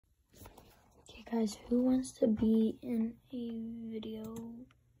Guys, who wants to be in a video?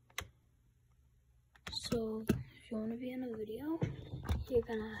 So, if you want to be in a video, you're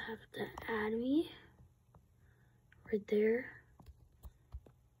gonna have to add me right there.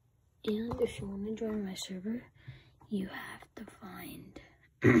 And if you want to join my server, you have to find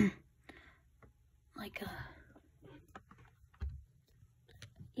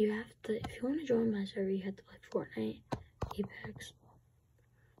if you want to join my server, you have to play Fortnite, Apex.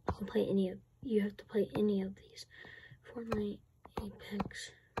 You can play you have to play any of these. Fortnite,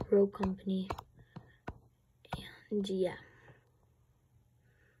 Apex, Rogue Company, and yeah.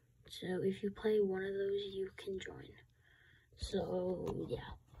 So if you play one of those, you can join. So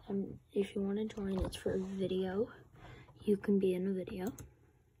yeah, if you want to join, it's for a video. You can be in a video.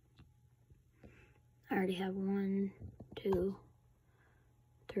 I already have 1, 2,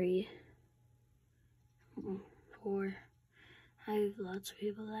 3, 4. I have lots of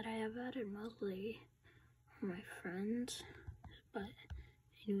people that I have added, mostly my friends. But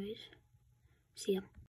anyways, see ya.